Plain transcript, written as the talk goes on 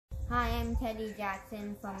Hi, I'm Teddy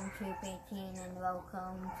Jackson from Troop 18 and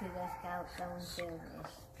welcome to the Scout Zone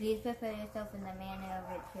service. Please prepare yourself in the manner of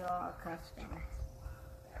which you are accustomed.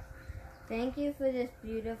 Thank you for this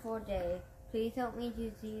beautiful day. Please help me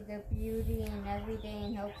to see the beauty in every day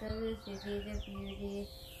and help others to see the beauty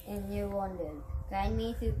in your wonders. Guide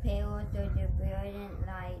me through perils of your brilliant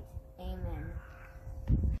light. Amen.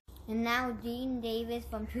 And now Dean Davis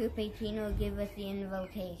from Troop 18 will give us the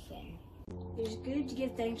invocation. It is good to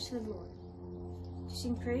give thanks to the Lord, to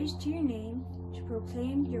sing praise to your name, to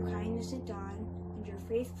proclaim your kindness at dawn and your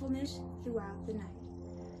faithfulness throughout the night,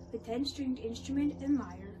 with 10-stringed instrument and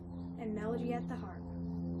lyre and melody at the harp.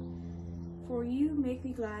 For you make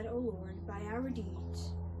me glad, O Lord, by our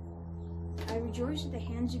deeds. I rejoice at the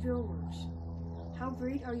hands of your works. How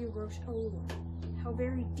great are your works, O Lord! How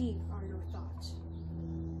very deep are your thoughts.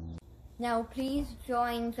 Now please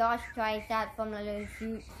join Josh Tricep from the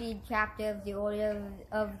Shoot Seed chapter of the Order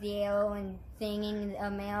of the Arrow in singing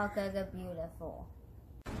America the Beautiful.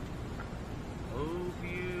 Oh,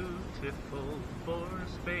 beautiful for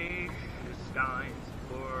spacious skies,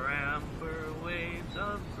 for amber waves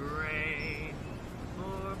of grain,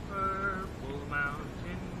 for purple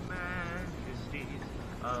mountain majesties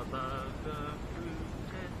above the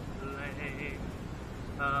fruited plain.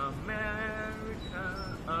 America,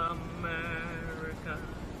 America,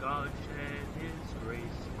 God shed his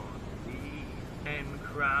grace on thee, and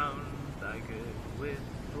crowned thy good with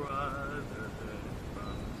brotherhood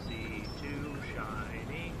from sea to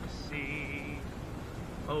shining sea.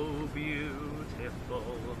 Oh,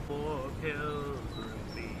 beautiful for pilgrim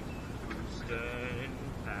feet, who stern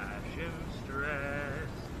passion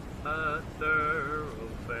stress, a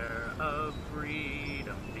thoroughfare of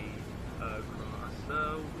freedom beat across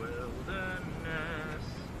the wilderness.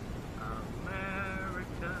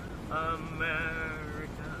 America,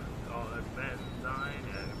 America, God bend thine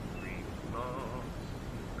every law,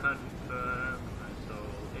 confirm thy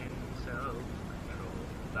soul in self-control,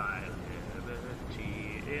 thy liberty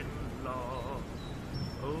in law.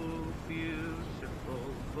 Oh, beautiful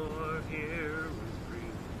for here is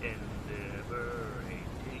truth in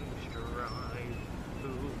liberating strife,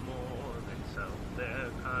 who more than self their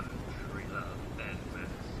country love and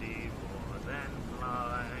mercy more than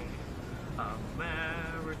life.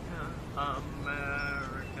 America,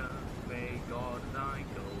 America, may God thy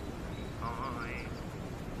goal find,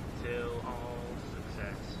 till all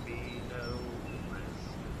success be noblest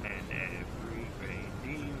and every grain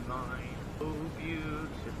divine. Oh,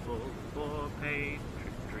 beautiful for patriot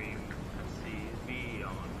dream that sees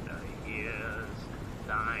beyond thy years,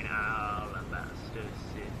 thine alabaster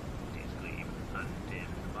cities gleam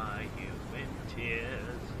undimmed by human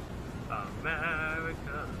tears.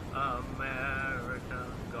 America, America,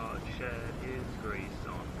 God shed his grace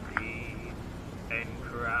on thee, and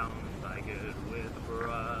crowned thy good with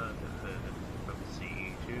brotherhood from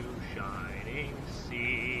sea to shining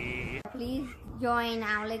sea. Please join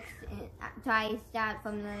Alex Tystat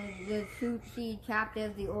from the Shoot Seed chapter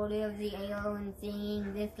of the Order of the Arrow in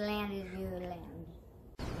singing This Land is Your Land.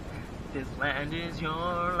 This land is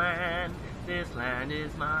your land, this land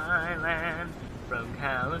is my land, from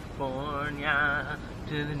California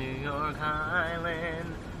to the New York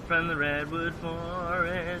Island, from the redwood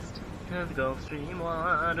forest to the Gulf Stream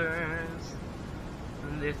waters.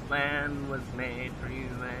 This land was made for you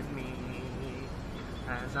and me.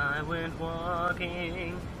 As I went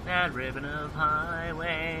walking that ribbon of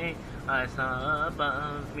highway, I saw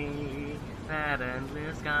above me that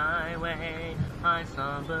endless skyway. I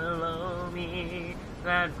saw below me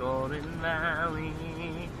that golden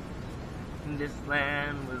valley. This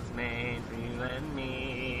land was made for you and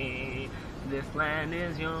me. This land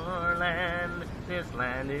is your land, this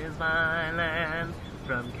land is my land,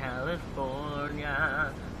 from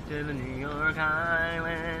California to the New York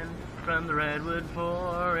Island, from the redwood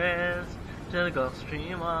forest to the Gulf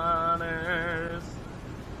Stream waters.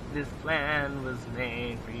 This land was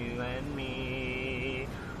made for you and me.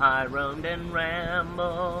 I roamed and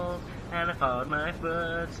rambled, and I followed my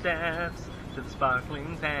footsteps to the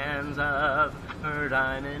sparkling sands of her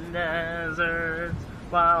diamond deserts,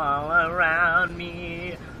 while all around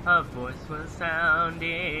me a voice was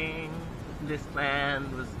sounding. This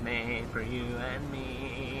land was made for you and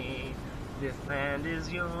me. This land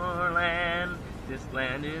is your land, this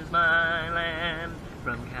land is my land,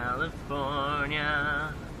 from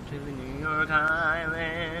California to the New York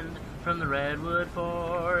Island, from the redwood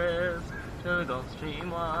forest to the Gulf Stream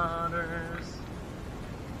waters.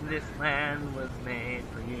 This land was made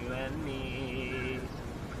for you and me.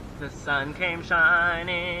 The sun came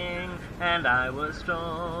shining, and I was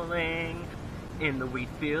strolling in the wheat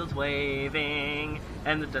fields waving,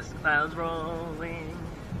 and the dust clouds rolling.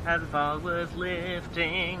 As the fog was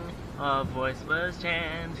lifting, a voice was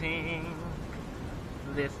chanting,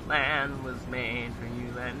 this land was made for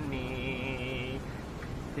you and me.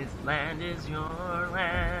 This land is your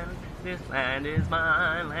land, this land is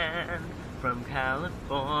my land. From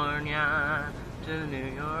California to the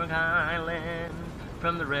New York Island,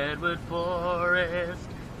 from the redwood forest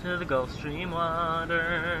to the Gulf Stream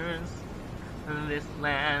waters, this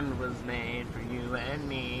land was made for you and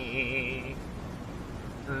me.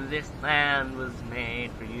 This land was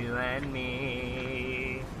made for you and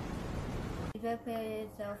me. Prepare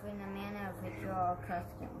yourself in the manner of which you are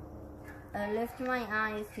accustomed. I lift my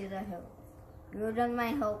eyes to the hills. Where does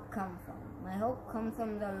my hope come from? My hope comes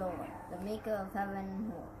from the Lord, the maker of heaven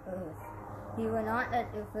and earth. He will not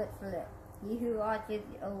let your foot slip. He who watches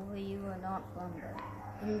over you will not slumber.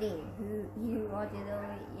 Indeed, he who watches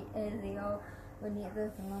over Israel will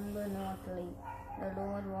neither slumber nor sleep. The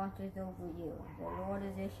Lord watches over you. The Lord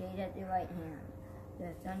is your shade at your right hand.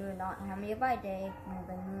 The sun will not harm you by day, nor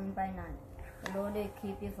the moon by night. The Lord will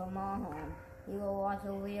keep you from all harm. He will watch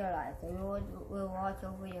over your life. The Lord will watch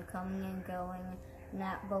over your coming and going,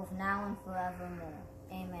 both now and forevermore.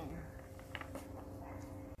 Amen.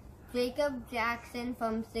 Jacob Jackson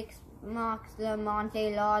from 6 Marks the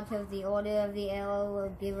Monte Lodge of the Order of the Arrow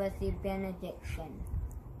will give us the benediction.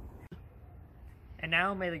 And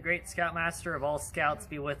now may the great Scoutmaster of all Scouts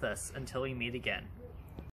be with us until we meet again.